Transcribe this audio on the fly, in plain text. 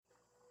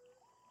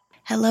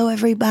Hello,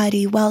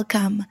 everybody.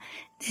 Welcome.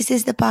 This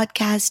is the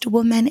podcast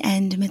Woman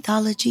and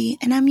Mythology,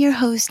 and I'm your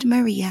host,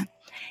 Maria.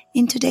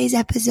 In today's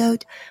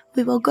episode,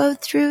 we will go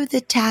through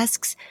the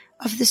tasks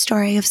of the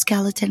story of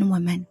Skeleton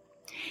Woman.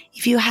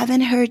 If you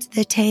haven't heard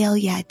the tale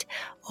yet,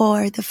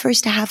 or the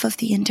first half of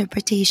the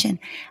interpretation,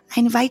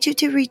 I invite you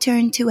to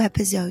return 2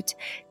 episodes.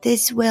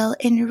 This will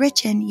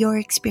enrich your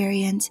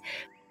experience.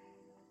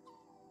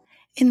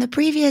 In the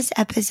previous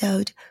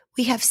episode,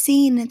 we have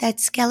seen that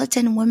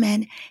Skeleton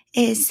Woman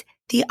is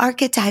the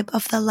archetype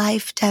of the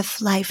life,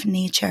 death, life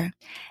nature.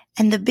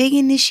 And the big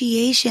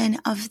initiation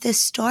of the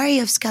story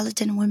of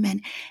Skeleton Woman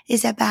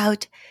is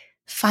about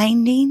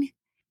finding,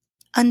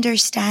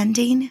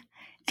 understanding,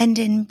 and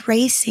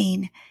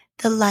embracing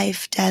the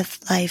life,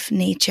 death, life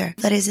nature.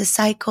 That is a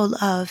cycle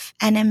of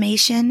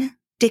animation,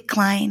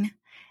 decline,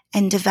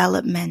 and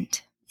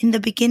development. In the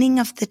beginning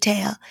of the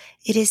tale,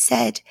 it is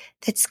said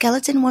that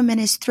Skeleton Woman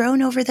is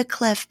thrown over the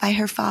cliff by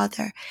her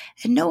father,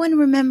 and no one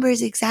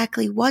remembers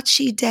exactly what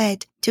she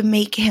did to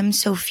make him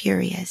so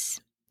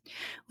furious.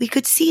 We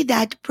could see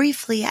that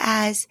briefly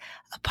as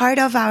a part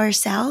of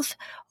ourselves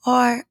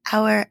or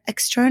our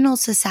external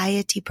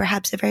society,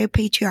 perhaps a very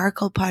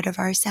patriarchal part of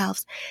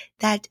ourselves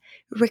that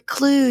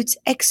recludes,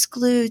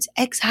 excludes,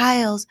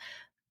 exiles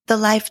the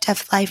life,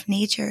 death, life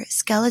nature,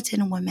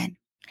 Skeleton Woman,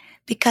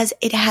 because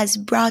it has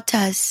brought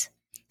us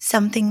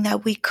something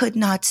that we could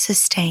not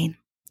sustain.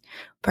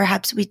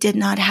 Perhaps we did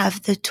not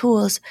have the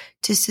tools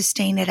to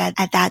sustain it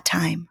at that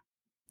time.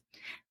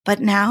 But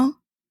now,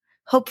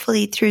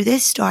 hopefully through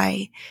this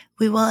story,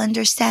 we will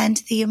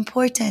understand the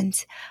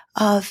importance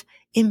of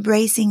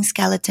embracing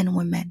Skeleton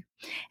Woman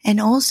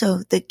and also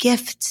the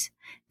gifts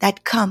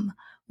that come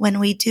when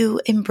we do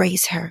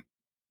embrace her.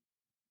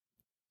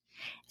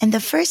 And the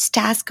first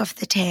task of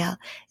the tale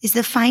is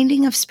the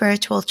finding of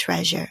spiritual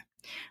treasure.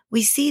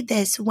 We see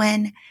this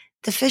when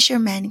the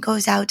fisherman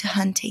goes out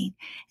hunting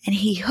and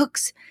he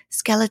hooks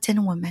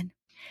Skeleton Woman.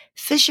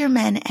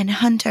 Fishermen and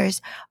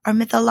hunters are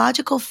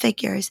mythological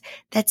figures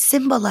that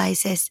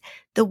symbolizes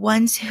the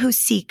ones who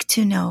seek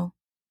to know.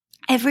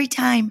 Every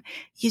time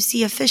you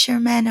see a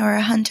fisherman or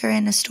a hunter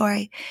in a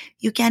story,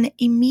 you can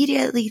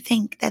immediately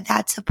think that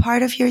that's a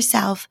part of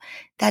yourself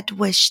that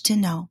wish to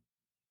know.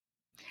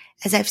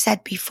 As I've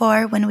said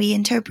before, when we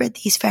interpret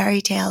these fairy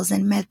tales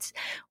and myths,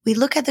 we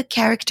look at the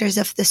characters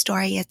of the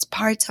story as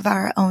parts of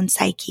our own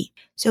psyche.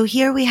 So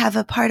here we have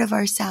a part of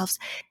ourselves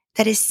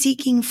that is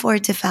seeking for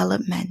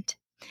development.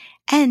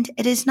 And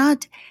it is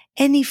not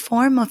any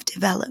form of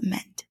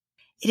development.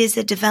 It is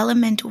a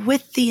development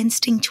with the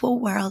instinctual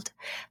world,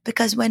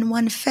 because when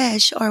one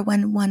fish or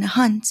when one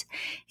hunts,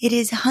 it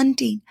is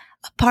hunting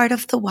a part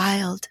of the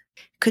wild.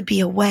 It could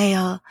be a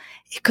whale,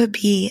 it could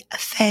be a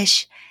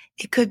fish,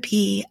 it could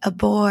be a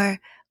boar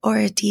or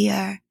a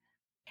deer.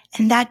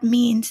 And that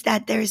means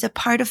that there is a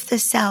part of the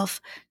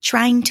self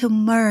trying to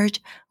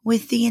merge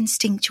with the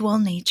instinctual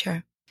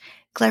nature.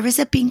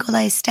 Clarissa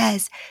Pinkola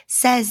Estes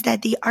says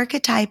that the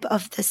archetype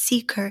of the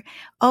seeker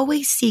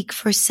always seeks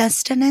for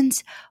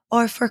sustenance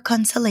or for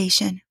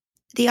consolation.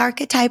 The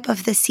archetype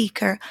of the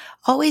seeker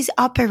always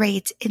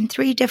operates in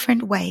 3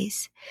 different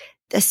ways: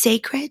 the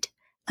sacred,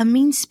 a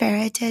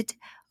mean-spirited,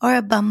 or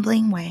a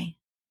bumbling way.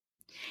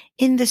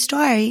 In the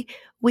story,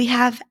 we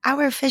have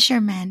our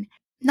fisherman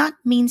not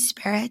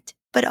mean-spirited,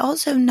 but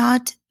also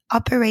not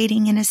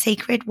operating in a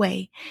sacred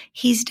way.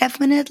 He's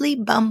definitely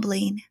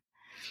bumbling.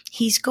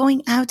 He's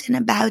going out and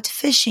about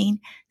fishing,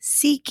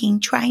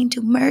 seeking, trying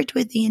to merge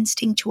with the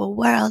instinctual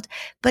world,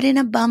 but in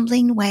a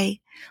bumbling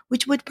way,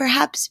 which would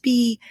perhaps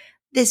be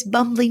this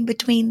bumbling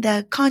between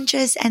the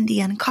conscious and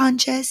the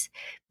unconscious,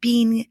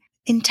 being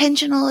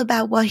intentional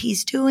about what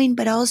he's doing,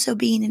 but also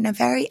being in a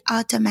very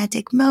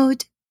automatic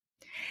mode.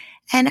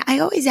 And I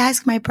always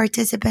ask my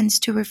participants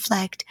to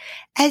reflect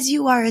as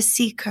you are a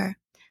seeker,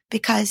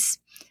 because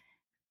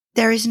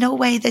there is no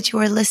way that you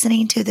are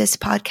listening to this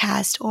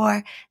podcast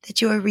or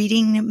that you are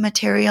reading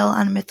material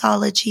on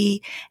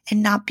mythology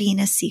and not being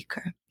a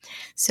seeker.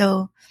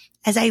 So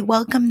as I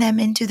welcome them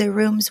into the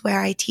rooms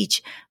where I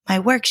teach my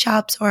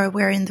workshops or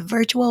we're in the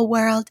virtual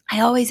world, I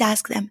always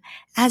ask them,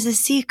 as a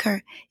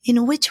seeker,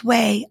 in which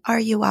way are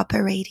you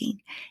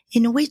operating?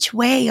 In which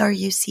way are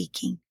you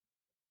seeking?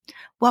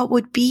 What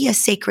would be a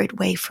sacred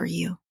way for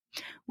you?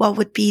 What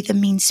would be the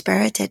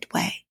mean-spirited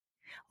way?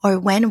 Or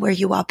when were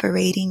you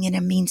operating in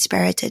a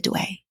mean-spirited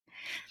way?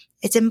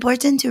 It's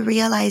important to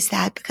realize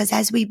that, because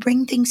as we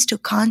bring things to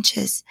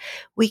conscious,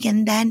 we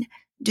can then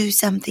do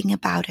something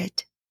about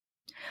it.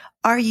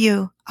 Are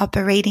you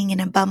operating in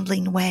a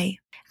bumbling way?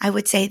 I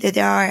would say that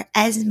there are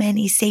as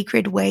many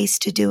sacred ways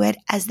to do it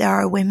as there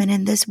are women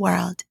in this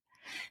world.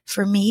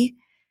 For me,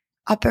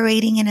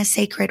 operating in a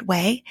sacred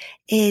way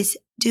is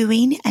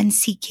doing and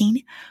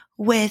seeking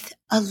with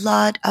a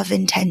lot of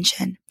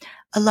intention,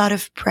 a lot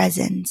of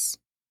presence.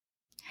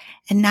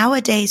 And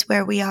nowadays,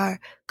 where we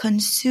are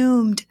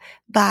consumed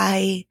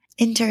by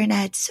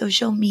internet,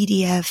 social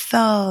media,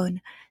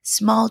 phone,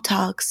 small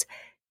talks,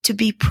 to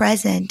be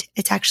present,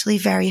 it's actually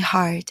very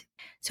hard.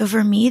 So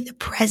for me, the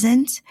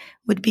presence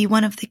would be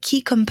one of the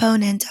key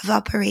components of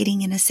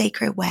operating in a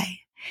sacred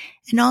way.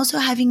 and also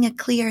having a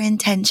clear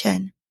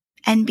intention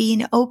and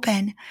being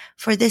open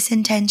for this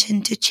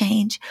intention to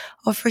change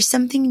or for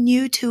something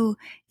new to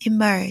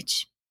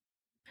emerge.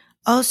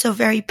 Also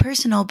very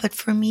personal, but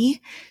for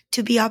me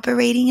to be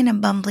operating in a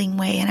bumbling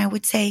way. And I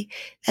would say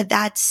that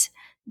that's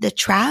the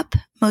trap.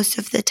 Most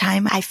of the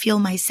time I feel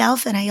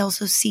myself and I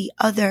also see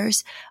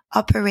others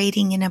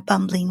operating in a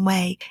bumbling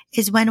way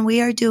is when we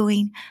are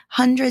doing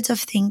hundreds of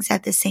things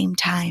at the same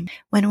time,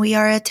 when we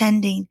are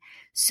attending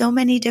so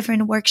many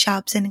different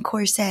workshops and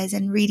courses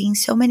and reading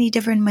so many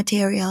different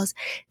materials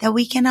that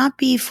we cannot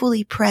be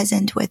fully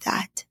present with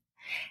that.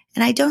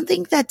 And I don't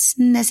think that's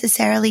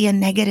necessarily a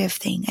negative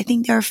thing. I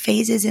think there are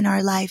phases in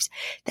our lives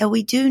that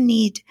we do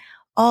need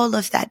all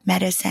of that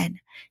medicine.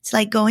 It's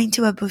like going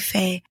to a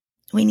buffet.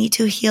 We need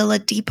to heal a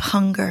deep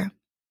hunger.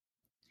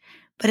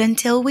 But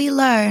until we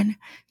learn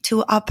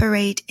to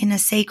operate in a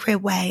sacred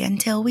way,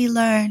 until we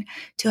learn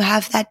to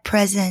have that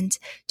presence,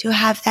 to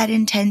have that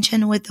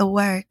intention with the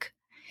work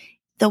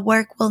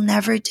will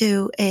never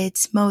do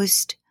its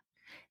most.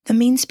 The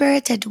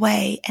mean-spirited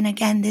way, and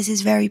again, this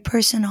is very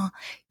personal,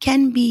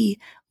 can be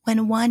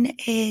when one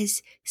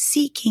is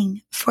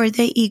seeking for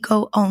the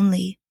ego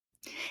only.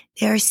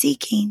 They are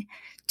seeking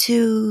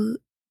to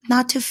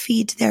not to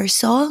feed their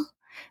soul,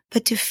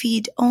 but to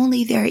feed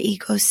only their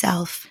ego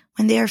self.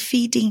 When they are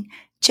feeding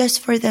just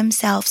for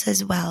themselves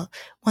as well,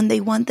 when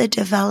they want the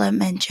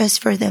development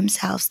just for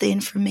themselves, the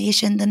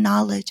information, the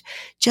knowledge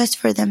just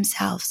for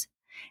themselves,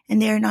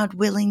 and they are not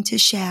willing to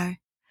share,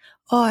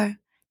 or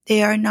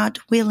they are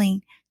not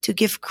willing to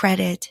give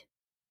credit.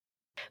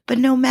 But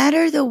no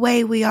matter the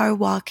way we are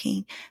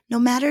walking, no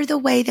matter the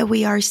way that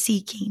we are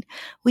seeking,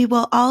 we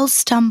will all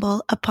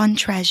stumble upon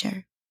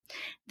treasure.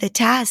 The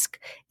task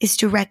is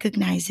to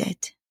recognize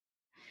it.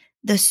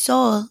 The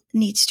soul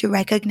needs to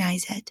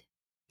recognize it.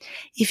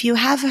 If you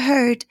have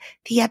heard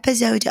the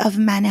episode of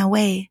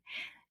Manawe,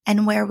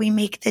 and where we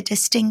make the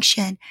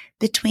distinction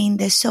between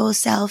the soul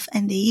self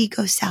and the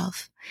ego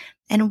self,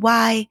 and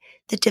why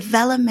the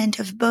development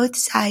of both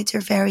sides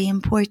are very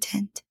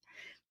important,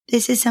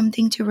 this is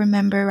something to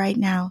remember right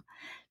now.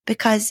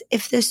 Because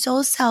if the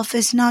soul self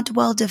is not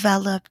well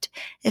developed,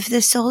 if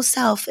the soul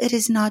self, it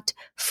is not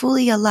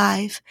fully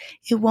alive,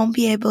 it won't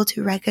be able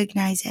to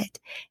recognize it.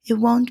 It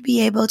won't be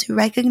able to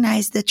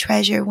recognize the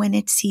treasure when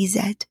it sees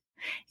it.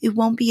 It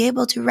won't be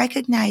able to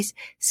recognize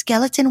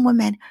skeleton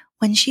woman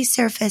when she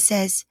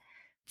surfaces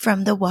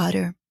from the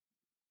water.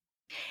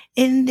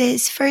 In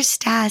this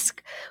first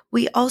task,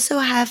 we also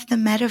have the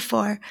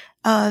metaphor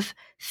of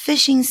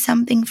fishing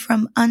something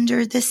from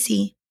under the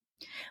sea.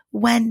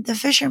 When the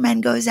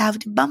fisherman goes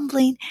out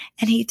bumbling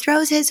and he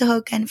throws his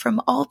hook, and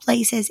from all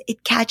places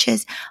it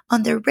catches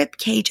on the rib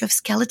cage of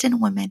skeleton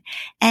woman.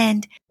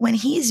 And when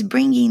he is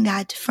bringing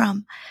that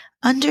from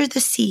under the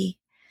sea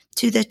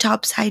to the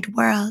topside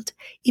world,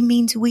 it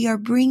means we are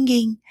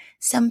bringing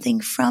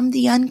something from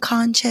the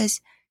unconscious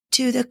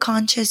to the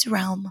conscious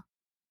realm.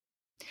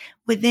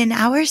 Within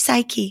our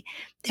psyche,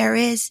 there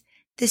is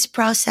this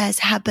process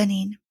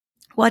happening.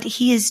 What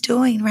he is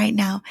doing right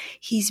now,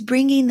 he's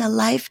bringing the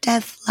life,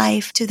 death,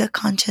 life to the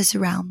conscious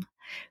realm.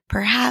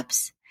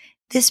 Perhaps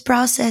this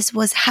process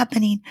was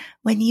happening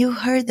when you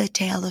heard the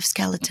tale of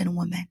Skeleton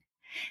Woman.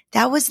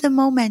 That was the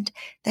moment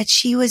that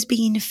she was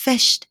being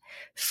fished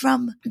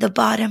from the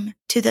bottom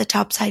to the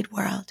topside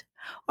world.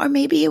 Or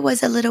maybe it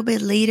was a little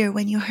bit later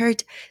when you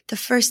heard the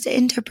first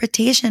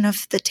interpretation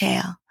of the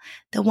tale,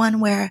 the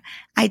one where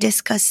I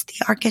discussed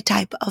the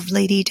archetype of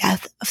Lady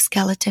Death of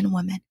Skeleton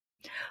Woman.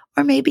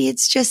 Or maybe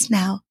it's just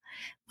now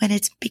when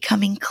it's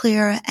becoming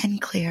clearer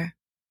and clearer.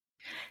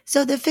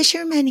 So the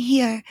fisherman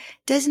here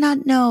does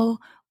not know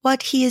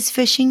what he is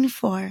fishing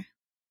for,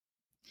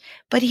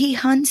 but he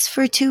hunts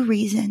for two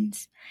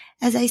reasons.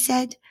 As I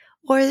said,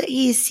 or that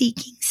he is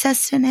seeking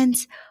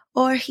sustenance,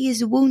 or he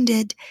is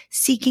wounded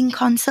seeking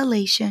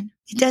consolation.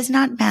 It does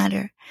not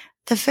matter.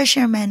 The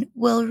fisherman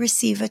will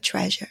receive a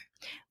treasure.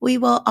 We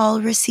will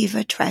all receive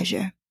a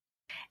treasure.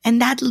 And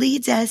that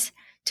leads us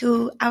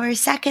to our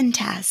second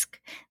task,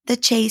 the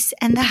chase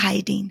and the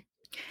hiding.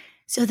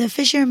 So the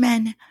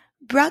fisherman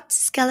brought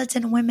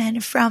skeleton women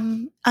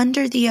from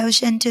under the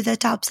ocean to the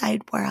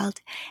topside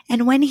world.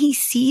 And when he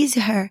sees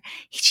her,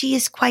 she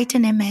is quite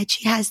an image.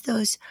 She has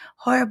those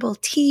horrible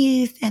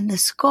teeth and the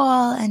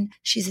skull, and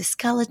she's a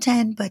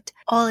skeleton, but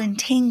all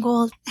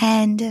entangled.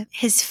 And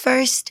his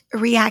first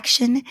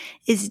reaction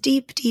is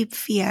deep, deep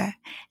fear.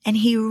 And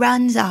he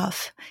runs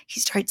off. He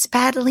starts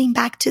paddling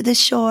back to the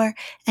shore,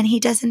 and he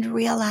doesn't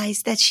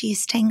realize that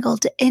she's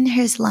tangled in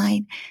his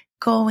line,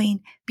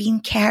 being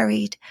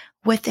carried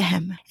with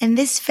him. And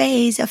this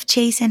phase of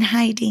chase and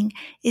hiding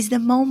is the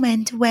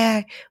moment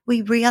where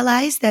we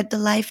realize that the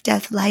life,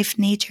 death, life,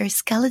 nature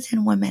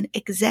skeleton woman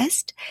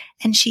exists,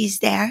 and she's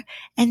there,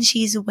 and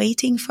she's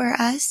waiting for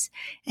us,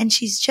 and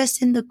she's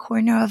just in the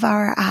corner of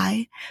our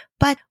eye,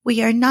 but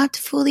we are not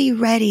fully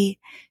ready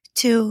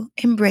to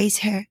embrace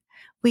her.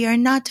 We are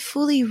not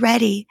fully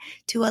ready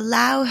to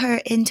allow her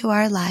into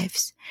our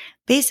lives.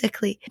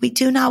 Basically, we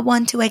do not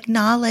want to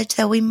acknowledge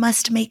that we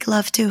must make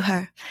love to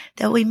her,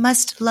 that we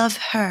must love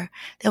her,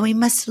 that we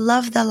must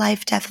love the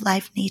life, death,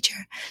 life,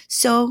 nature.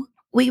 So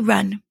we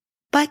run.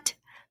 But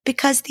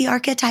because the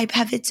archetype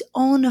have its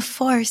own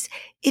force,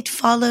 it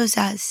follows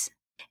us.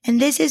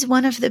 And this is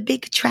one of the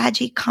big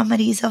tragic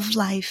comedies of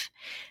life.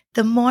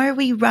 The more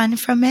we run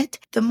from it,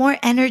 the more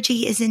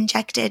energy is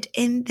injected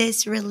in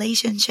this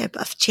relationship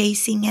of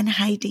chasing and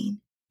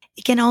hiding.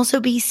 It can also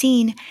be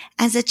seen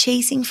as a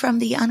chasing from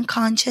the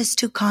unconscious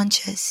to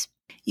conscious.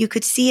 You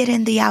could see it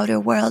in the outer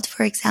world,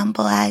 for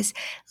example, as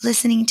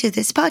listening to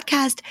this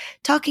podcast,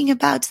 talking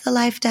about the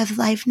life, death,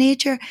 life,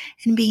 nature,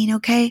 and being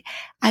okay.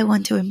 I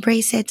want to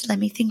embrace it. Let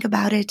me think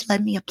about it.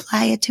 Let me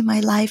apply it to my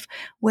life.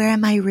 Where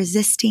am I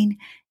resisting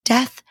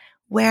death?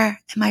 Where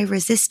am I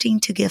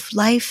resisting to give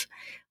life?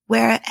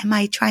 Where am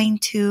I trying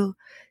to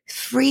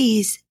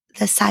freeze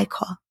the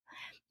cycle?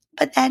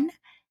 But then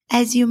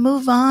as you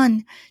move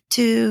on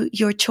to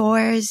your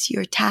chores,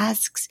 your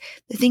tasks,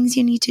 the things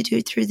you need to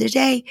do through the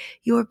day,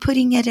 you are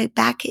putting it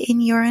back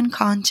in your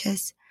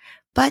unconscious.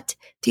 But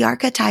the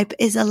archetype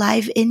is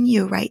alive in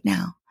you right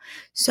now.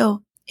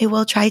 So it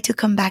will try to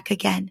come back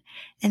again.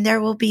 And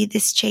there will be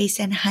this chase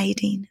and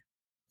hiding.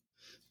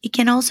 It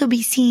can also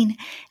be seen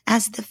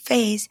as the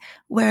phase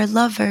where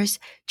lovers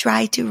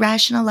try to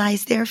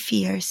rationalize their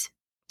fears.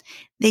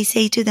 They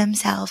say to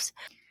themselves,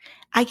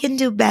 I can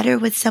do better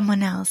with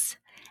someone else.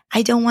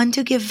 I don't want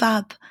to give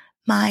up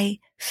my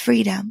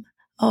freedom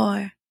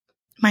or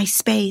my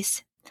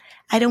space.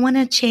 I don't want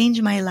to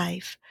change my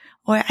life,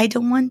 or I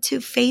don't want to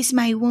face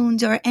my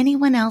wounds or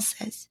anyone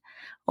else's,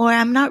 or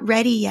I'm not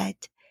ready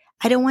yet.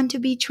 I don't want to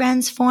be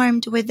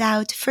transformed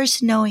without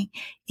first knowing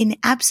in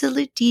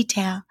absolute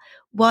detail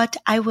what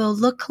I will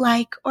look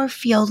like or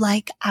feel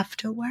like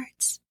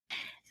afterwards.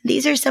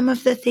 These are some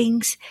of the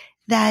things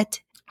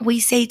that we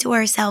say to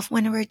ourselves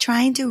when we're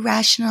trying to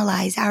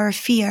rationalize our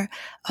fear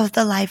of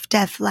the life,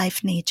 death,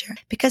 life, nature.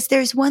 Because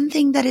there's one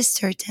thing that is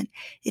certain.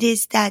 It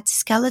is that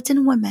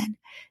skeleton woman,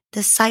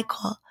 the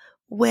cycle,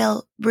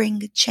 will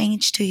bring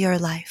change to your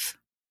life.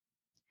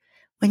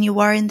 When you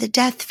are in the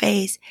death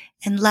phase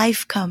and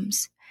life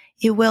comes,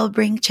 it will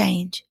bring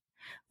change.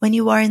 When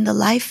you are in the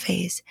life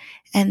phase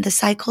and the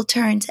cycle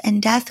turns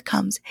and death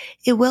comes,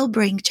 it will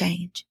bring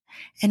change.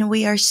 And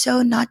we are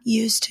so not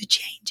used to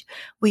change.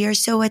 We are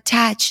so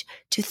attached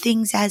to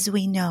things as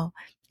we know.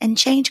 And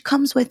change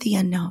comes with the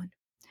unknown.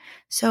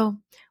 So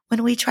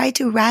when we try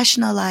to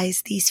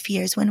rationalize these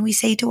fears, when we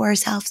say to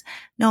ourselves,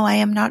 no, I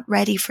am not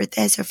ready for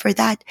this or for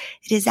that,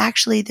 it is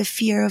actually the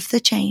fear of the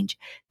change,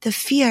 the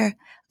fear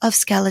of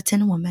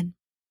skeleton woman.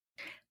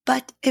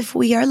 But if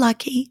we are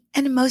lucky,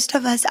 and most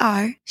of us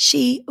are,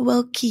 she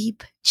will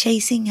keep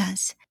chasing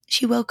us.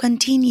 She will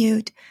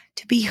continue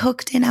to be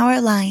hooked in our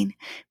line,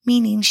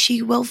 meaning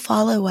she will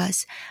follow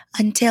us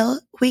until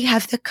we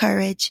have the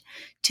courage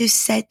to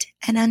sit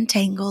and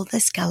untangle the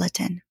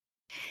skeleton.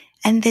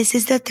 And this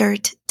is the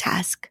third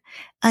task,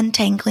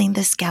 untangling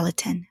the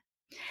skeleton.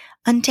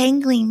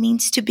 Untangling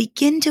means to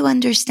begin to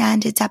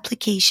understand its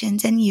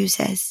applications and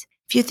uses.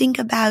 If you think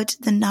about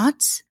the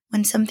knots,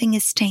 when something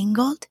is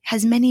tangled, it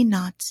has many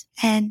knots.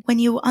 And when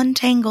you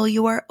untangle,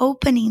 you are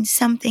opening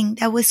something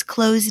that was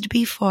closed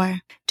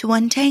before. To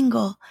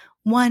untangle,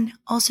 one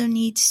also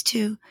needs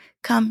to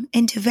come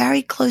into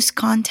very close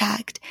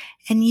contact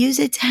and use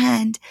its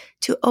hand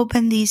to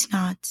open these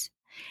knots.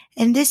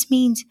 And this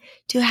means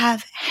to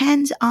have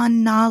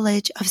hands-on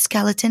knowledge of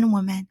skeleton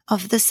woman,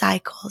 of the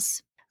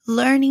cycles,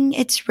 learning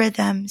its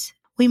rhythms.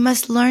 We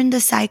must learn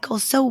the cycle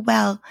so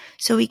well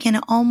so we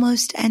can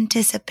almost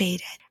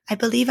anticipate it. I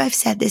believe I've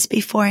said this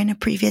before in a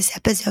previous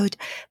episode,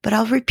 but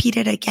I'll repeat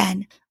it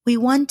again. We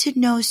want to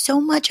know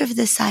so much of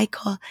the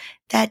cycle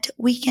that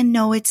we can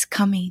know it's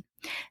coming.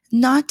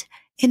 Not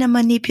in a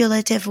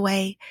manipulative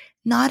way,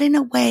 not in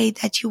a way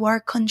that you are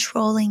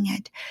controlling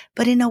it,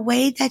 but in a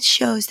way that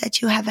shows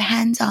that you have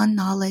hands-on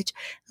knowledge,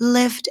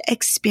 lived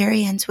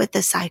experience with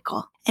the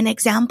cycle. An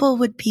example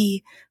would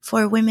be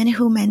for women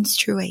who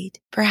menstruate.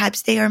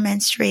 Perhaps they are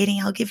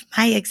menstruating. I'll give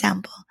my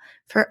example.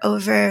 For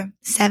over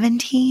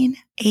 17,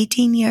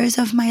 18 years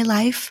of my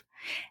life.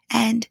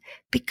 And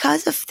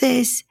because of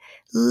this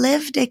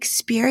lived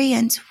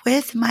experience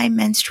with my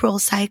menstrual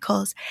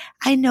cycles,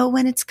 I know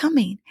when it's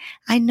coming.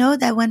 I know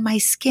that when my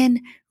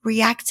skin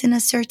reacts in a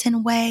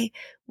certain way,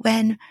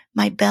 when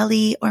my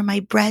belly or my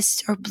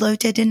breasts are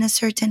bloated in a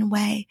certain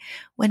way,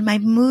 when my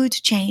mood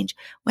changes,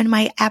 when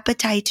my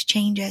appetite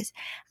changes,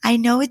 I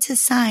know it's a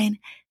sign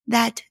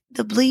that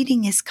the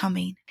bleeding is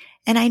coming.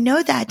 And I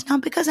know that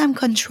not because I'm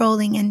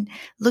controlling and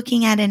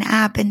looking at an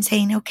app and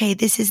saying, okay,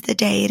 this is the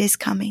day it is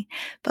coming,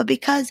 but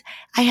because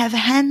I have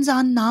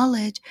hands-on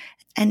knowledge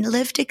and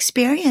lived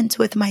experience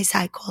with my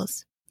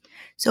cycles.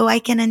 So I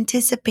can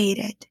anticipate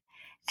it.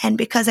 And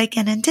because I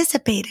can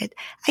anticipate it,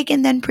 I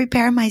can then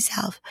prepare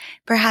myself.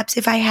 Perhaps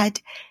if I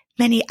had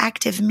many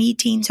active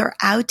meetings or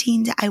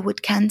outings, I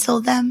would cancel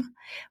them,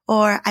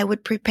 or I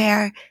would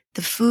prepare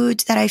the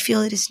food that I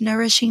feel it is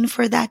nourishing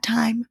for that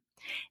time.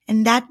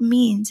 And that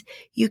means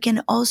you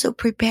can also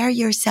prepare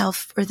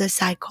yourself for the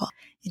cycle.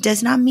 It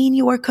does not mean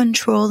you are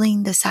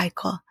controlling the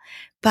cycle,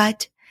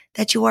 but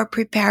that you are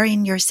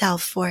preparing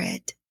yourself for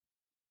it.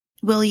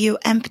 Will you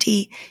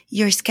empty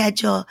your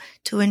schedule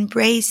to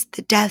embrace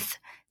the death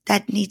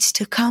that needs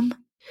to come?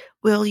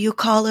 Will you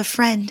call a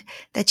friend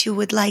that you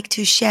would like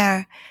to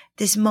share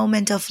this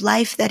moment of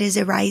life that is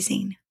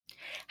arising?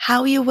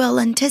 How you will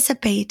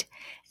anticipate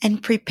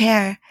and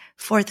prepare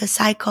for the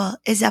cycle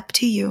is up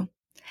to you.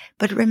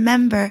 But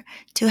remember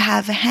to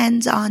have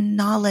hands-on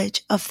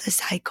knowledge of the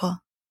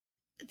cycle.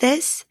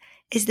 This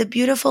is the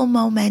beautiful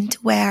moment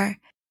where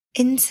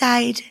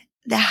inside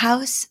the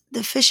house,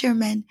 the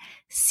fisherman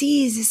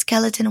sees a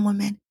skeleton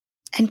woman.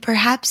 And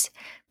perhaps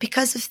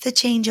because of the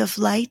change of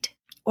light,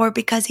 or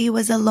because he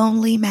was a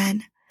lonely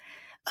man,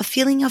 a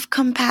feeling of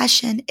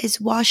compassion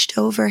is washed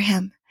over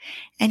him.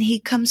 And he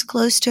comes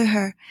close to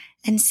her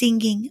and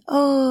singing,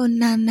 "Oh,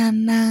 na, na,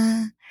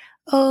 na.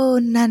 Oh,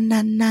 na,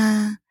 na,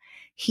 na."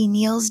 He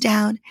kneels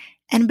down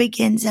and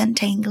begins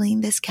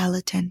untangling the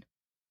skeleton.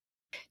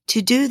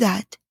 To do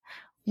that,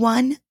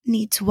 one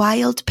needs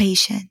wild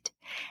patience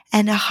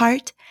and a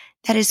heart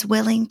that is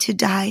willing to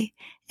die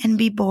and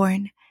be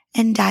born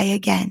and die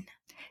again.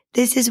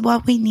 This is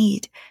what we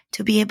need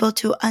to be able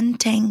to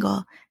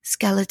untangle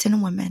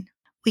skeleton women.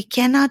 We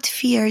cannot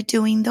fear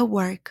doing the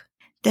work.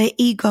 The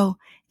ego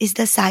is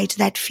the side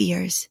that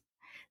fears.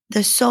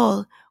 The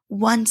soul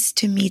wants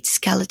to meet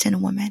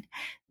skeleton woman.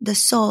 The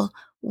soul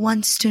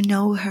wants to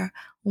know her,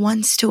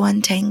 wants to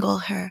untangle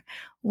her,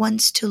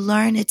 wants to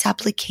learn its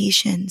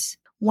applications,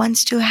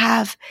 wants to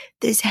have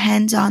this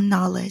hands-on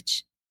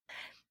knowledge.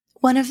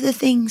 One of the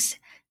things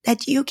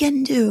that you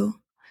can do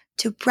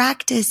to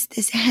practice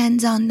this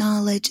hands-on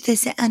knowledge,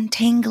 this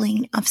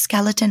untangling of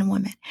skeleton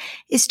women,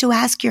 is to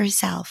ask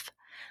yourself,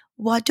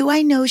 what do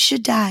I know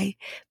should die,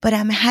 but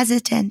I'm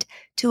hesitant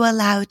to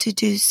allow to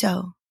do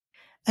so?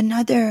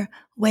 Another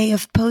way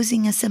of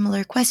posing a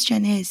similar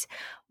question is,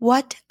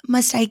 what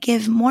must I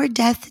give more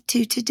death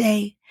to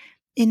today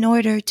in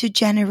order to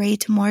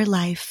generate more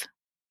life?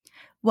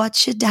 What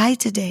should die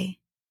today?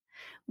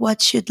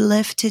 What should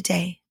live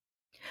today?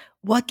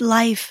 What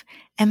life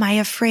am I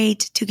afraid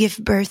to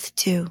give birth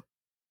to?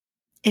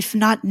 If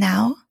not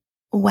now,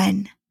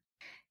 when?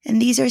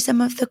 And these are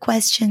some of the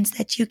questions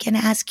that you can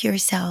ask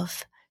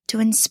yourself to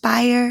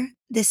inspire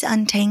this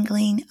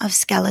untangling of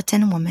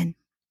skeleton woman.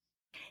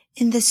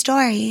 In the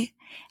story,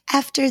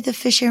 after the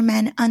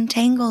fisherman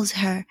untangles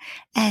her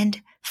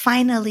and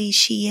finally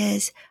she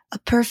is a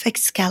perfect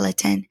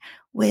skeleton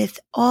with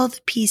all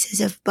the pieces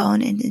of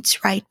bone in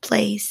its right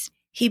place,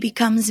 he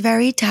becomes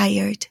very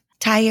tired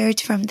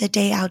from the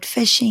day out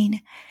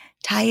fishing,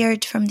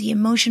 tired from the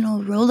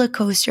emotional roller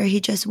coaster he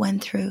just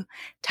went through,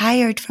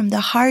 tired from the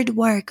hard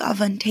work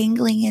of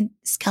untangling a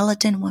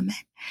skeleton woman.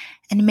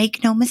 And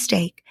make no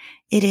mistake,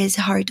 it is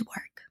hard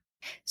work.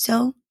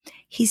 So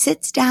he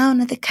sits down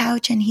at the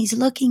couch and he's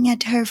looking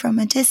at her from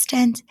a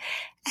distance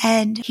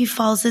and he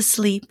falls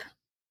asleep.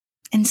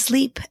 And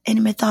sleep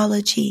in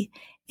mythology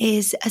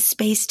is a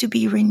space to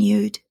be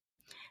renewed.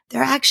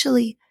 There are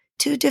actually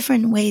two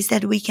different ways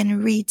that we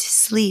can read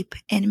sleep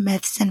in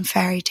myths and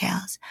fairy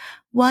tales.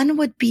 One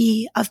would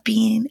be of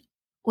being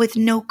with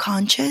no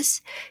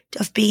conscious,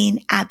 of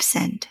being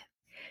absent.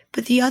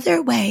 But the other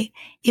way,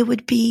 it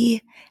would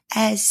be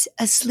as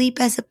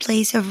asleep as a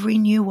place of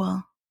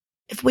renewal.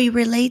 If we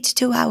relate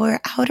to our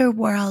outer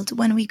world,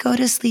 when we go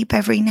to sleep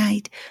every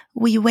night,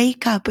 we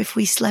wake up if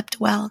we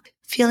slept well,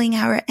 feeling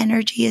our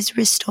energy is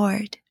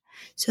restored.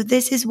 So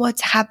this is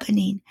what's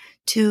happening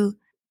to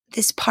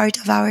this part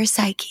of our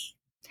psyche.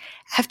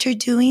 After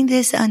doing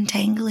this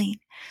untangling,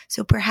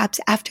 so perhaps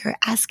after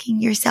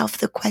asking yourself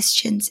the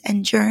questions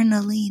and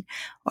journaling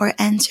or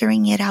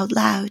answering it out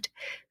loud,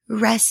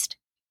 rest,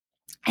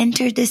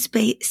 enter this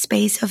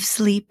space of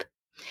sleep.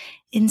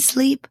 In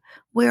sleep,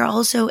 we're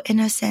also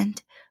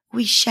innocent.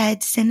 We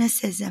shed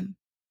cynicism.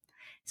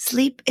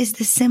 Sleep is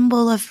the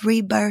symbol of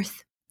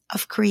rebirth,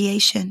 of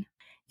creation.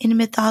 In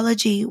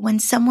mythology, when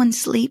someone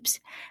sleeps,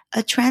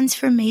 a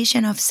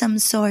transformation of some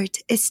sort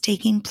is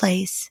taking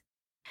place.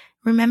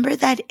 Remember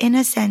that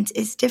innocence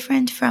is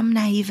different from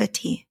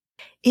naivety.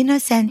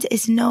 Innocence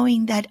is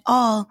knowing that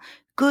all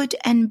good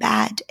and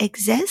bad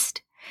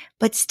exist,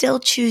 but still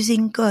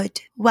choosing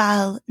good,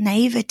 while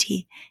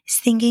naivety is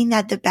thinking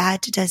that the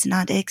bad does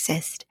not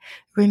exist.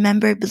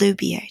 Remember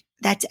Bluebeard.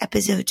 That's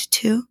episode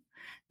 2.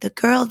 The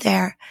girl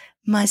there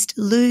must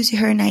lose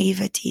her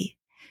naivety.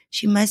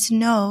 She must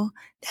know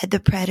that the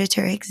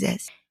predator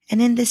exists.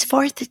 And in this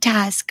fourth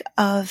task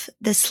of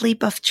the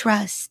sleep of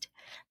trust,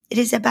 it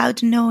is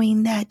about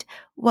knowing that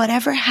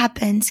whatever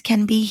happens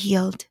can be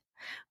healed.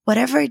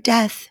 Whatever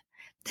death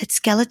that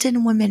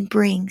skeleton woman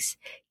brings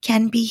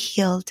can be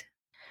healed.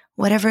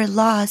 Whatever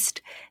loss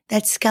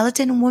that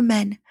skeleton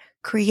woman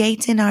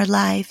creates in our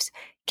lives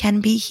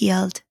can be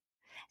healed.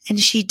 And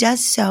she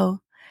does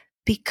so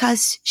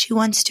because she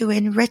wants to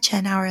enrich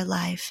in our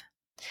life.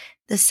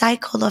 The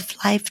cycle of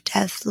life,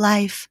 death,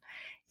 life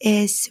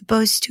is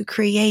supposed to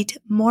create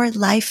more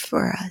life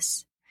for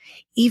us,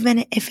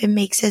 even if it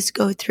makes us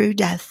go through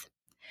death.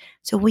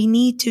 So we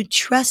need to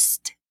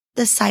trust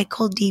the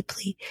cycle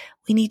deeply.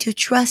 We need to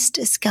trust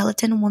a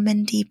skeleton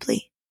woman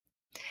deeply.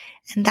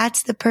 And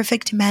that's the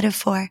perfect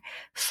metaphor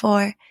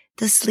for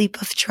the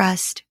sleep of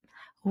trust,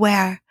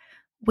 where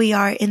we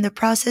are in the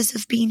process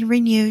of being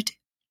renewed,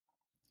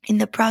 in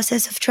the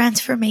process of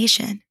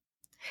transformation,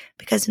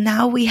 because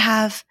now we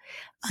have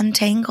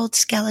untangled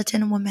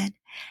skeleton woman.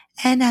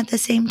 And at the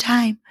same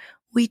time,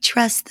 we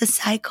trust the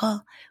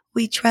cycle.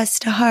 We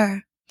trust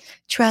her.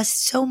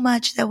 Trust so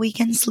much that we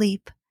can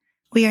sleep.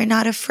 We are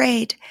not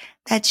afraid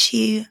that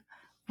she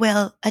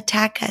will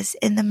attack us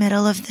in the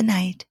middle of the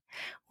night.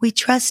 We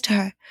trust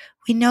her.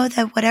 We know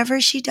that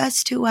whatever she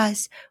does to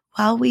us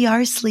while we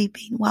are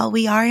sleeping, while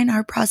we are in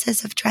our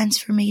process of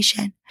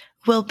transformation,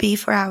 will be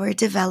for our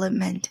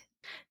development.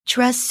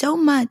 Trust so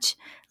much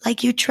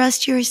like you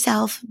trust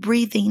yourself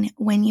breathing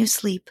when you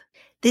sleep.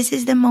 This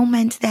is the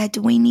moment that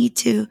we need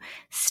to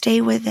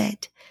stay with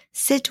it,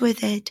 sit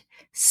with it,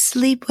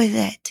 sleep with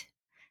it,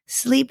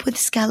 sleep with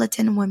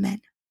skeleton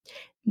women.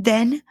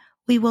 Then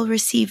we will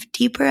receive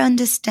deeper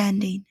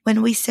understanding.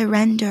 When we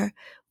surrender,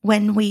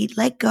 when we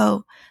let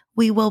go,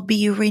 we will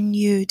be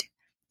renewed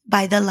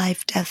by the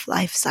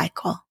life-death-life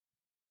cycle.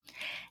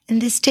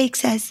 And this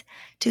takes us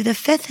to the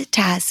fifth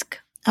task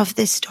of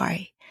this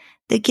story,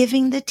 the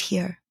giving the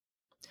tear.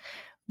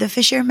 The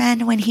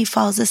fisherman, when he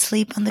falls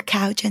asleep on the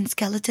couch and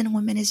skeleton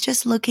woman is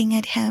just looking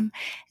at him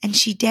and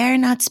she dare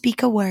not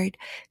speak a word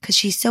because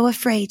she's so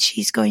afraid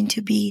she's going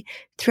to be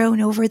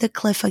thrown over the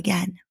cliff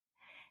again.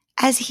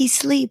 As he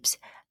sleeps,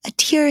 a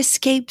tear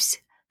escapes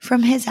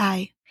from his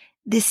eye.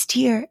 This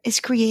tear is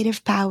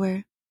creative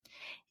power.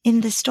 In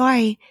the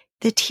story,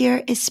 the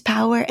tear is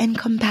power and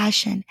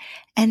compassion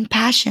and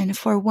passion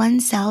for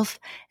oneself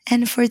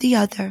and for the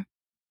other.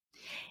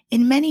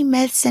 In many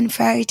myths and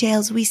fairy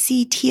tales, we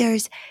see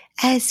tears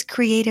as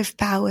creative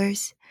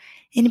powers.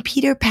 In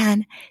Peter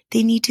Pan,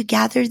 they need to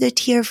gather the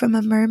tear from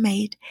a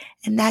mermaid,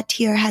 and that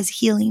tear has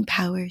healing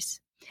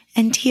powers.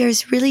 And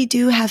tears really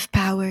do have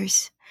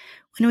powers.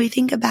 When we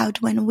think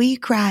about when we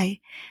cry,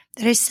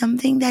 there is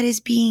something that is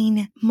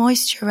being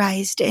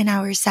moisturized in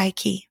our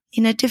psyche.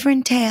 In a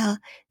different tale,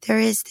 there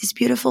is this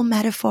beautiful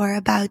metaphor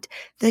about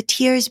the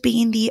tears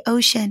being the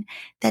ocean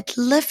that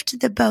lift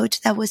the boat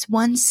that was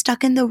once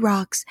stuck in the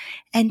rocks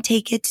and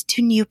take it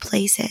to new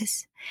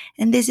places.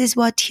 And this is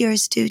what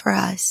tears do for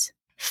us.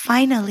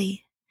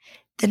 Finally,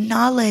 the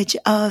knowledge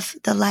of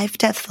the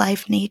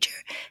life-death-life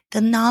nature, the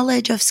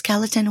knowledge of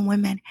skeleton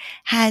women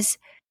has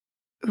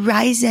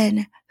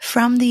risen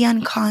from the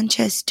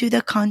unconscious to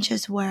the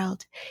conscious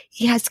world.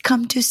 It has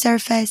come to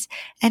surface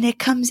and it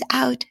comes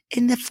out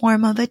in the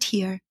form of a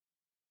tear.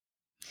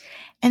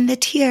 And the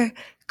tear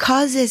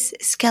causes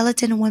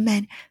skeleton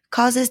women,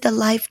 causes the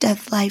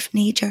life-death-life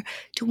nature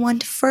to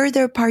want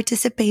further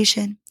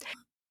participation.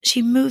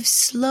 She moves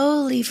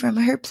slowly from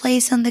her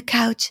place on the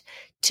couch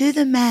to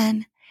the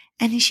man,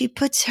 and she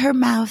puts her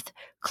mouth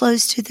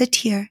close to the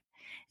tear,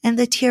 and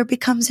the tear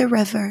becomes a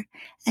river,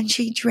 and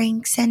she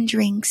drinks and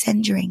drinks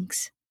and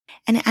drinks.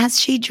 And as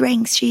she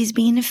drinks, she's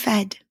being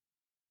fed.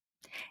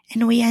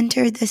 And we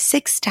enter the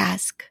sixth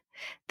task,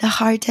 the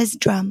heart as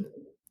drum.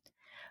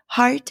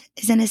 Heart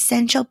is an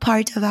essential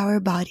part of our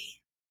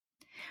body.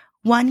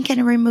 One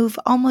can remove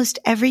almost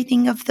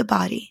everything of the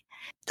body.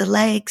 The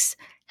legs,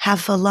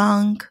 half a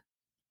lung,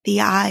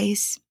 the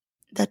eyes,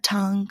 the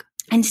tongue,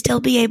 and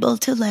still be able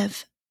to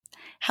live.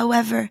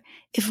 However,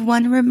 if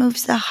one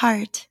removes the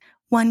heart,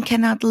 one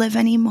cannot live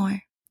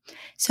anymore.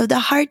 So the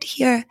heart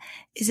here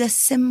is a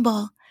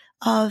symbol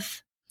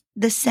of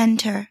the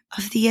center,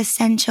 of the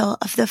essential,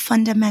 of the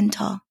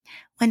fundamental.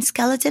 When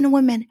skeleton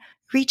woman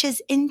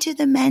reaches into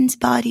the man's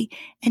body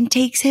and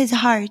takes his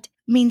heart,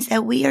 means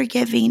that we are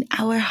giving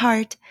our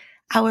heart,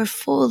 our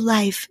full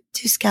life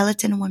to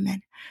skeleton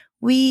woman.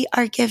 We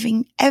are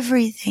giving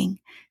everything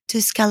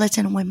to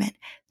skeleton woman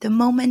the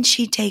moment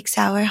she takes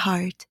our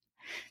heart.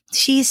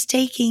 She is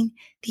taking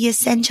the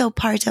essential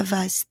part of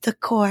us, the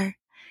core.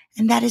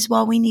 And that is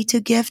what we need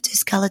to give to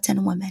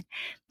skeleton women.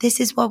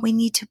 This is what we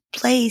need to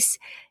place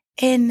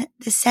in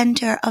the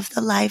center of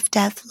the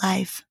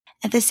life-death-life.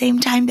 At the same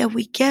time that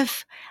we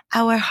give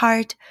our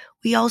heart,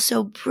 we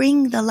also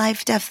bring the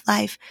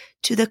life-death-life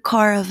to the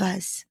core of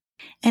us.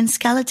 And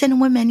skeleton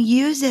women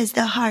uses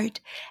the heart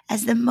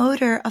as the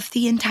motor of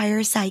the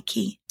entire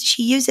psyche.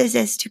 She uses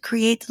this to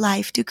create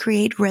life, to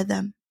create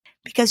rhythm,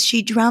 because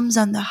she drums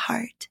on the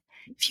heart.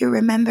 If you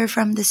remember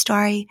from the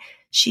story,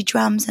 she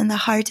drums on the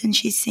heart and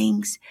she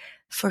sings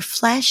for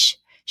flesh.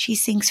 She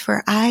sings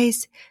for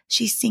eyes.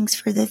 She sings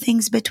for the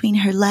things between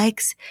her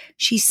legs.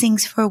 She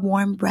sings for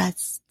warm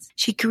breaths.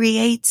 She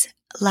creates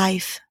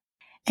life.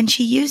 And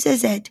she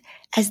uses it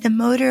as the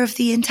motor of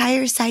the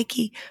entire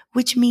psyche,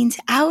 which means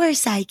our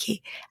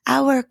psyche,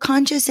 our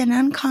conscious and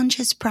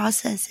unconscious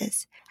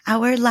processes,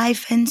 our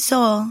life and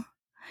soul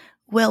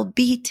will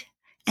beat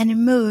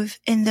and move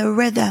in the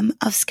rhythm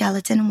of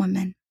skeleton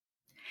women.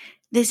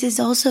 This is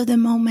also the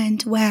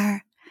moment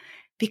where,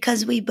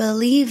 because we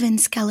believe in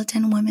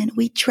skeleton women,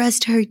 we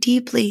trust her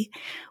deeply,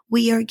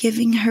 we are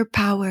giving her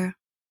power.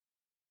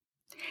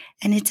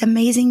 And it's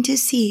amazing to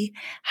see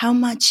how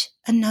much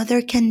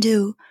another can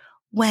do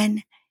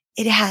when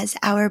It has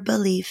our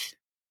belief.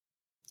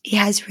 It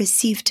has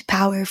received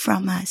power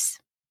from us.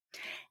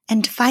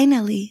 And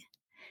finally,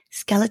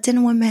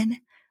 skeleton woman,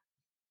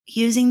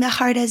 using the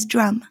heart as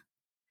drum,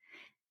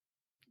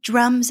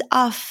 drums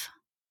off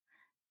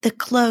the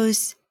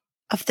clothes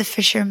of the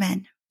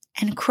fisherman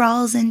and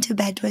crawls into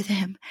bed with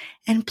him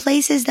and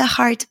places the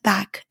heart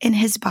back in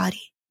his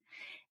body.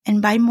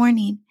 And by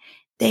morning,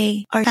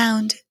 they are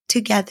found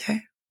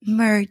together,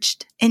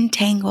 merged,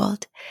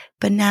 entangled,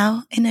 but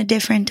now in a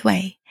different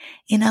way,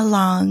 in a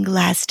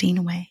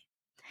long-lasting way.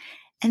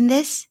 And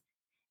this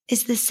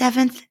is the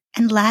seventh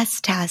and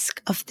last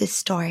task of this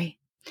story,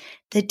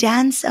 the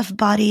dance of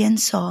body and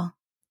soul.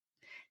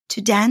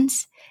 To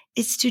dance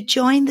is to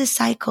join the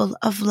cycle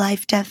of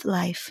life, death,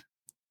 life.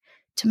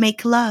 To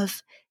make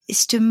love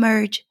is to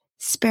merge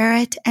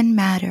spirit and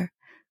matter,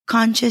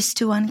 conscious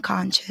to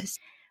unconscious.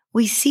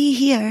 We see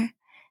here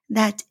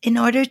that in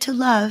order to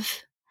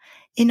love,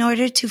 in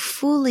order to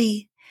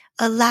fully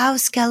allow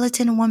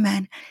skeleton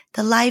woman,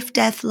 the life,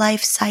 death,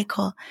 life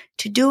cycle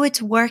to do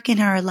its work in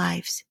our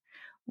lives,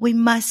 we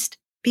must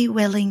be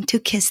willing to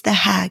kiss the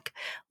hag.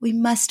 We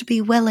must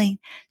be willing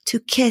to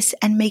kiss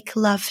and make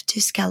love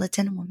to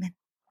skeleton woman.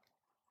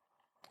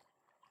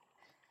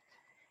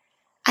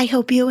 I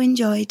hope you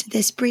enjoyed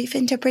this brief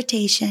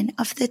interpretation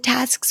of the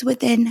tasks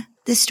within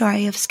the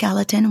story of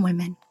skeleton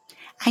women.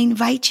 I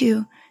invite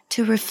you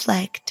to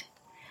reflect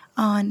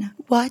on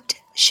what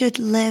should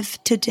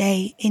live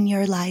today in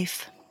your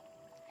life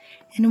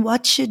and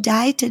what should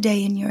die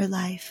today in your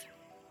life.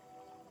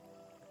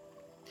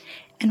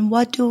 And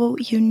what do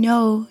you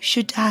know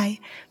should die,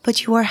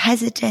 but you are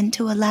hesitant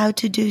to allow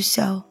to do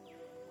so?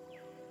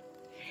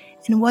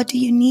 And what do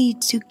you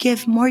need to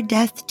give more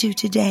death to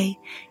today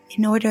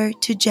in order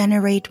to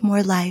generate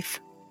more life?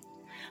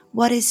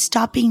 What is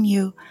stopping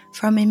you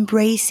from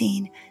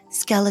embracing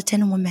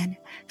skeleton woman,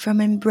 from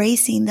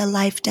embracing the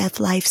life, death,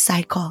 life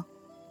cycle?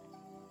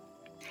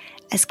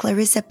 As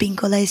Clarissa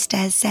Pinkola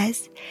Estes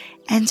says,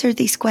 answer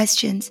these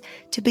questions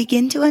to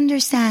begin to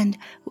understand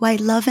why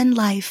love and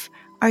life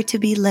are to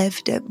be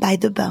lived by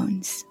the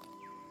bones.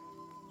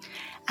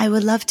 I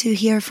would love to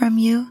hear from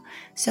you,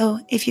 so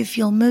if you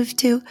feel moved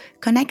to,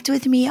 connect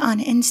with me on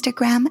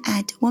Instagram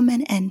at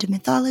Woman and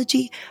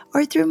Mythology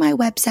or through my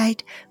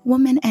website,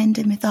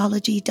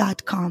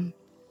 womanandmythology.com.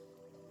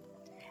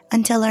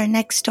 Until our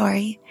next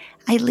story,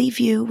 I leave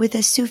you with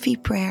a Sufi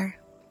prayer.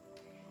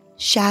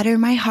 Shatter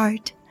my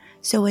heart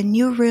so a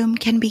new room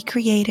can be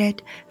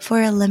created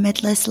for a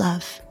limitless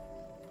love.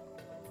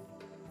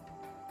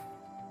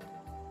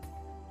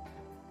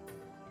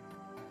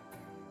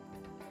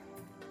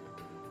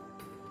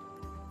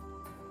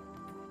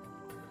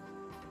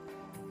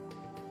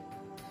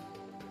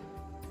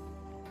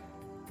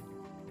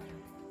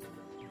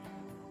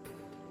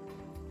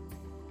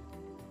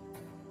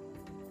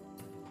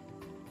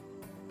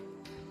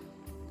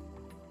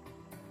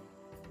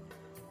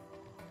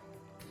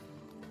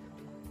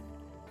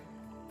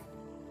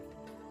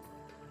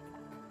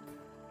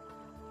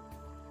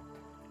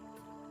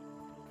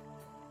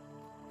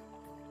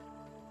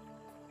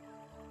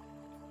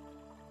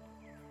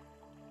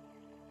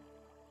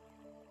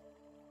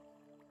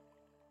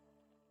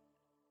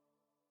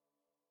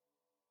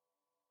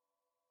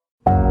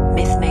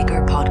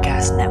 Mythmaker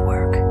Podcast Network.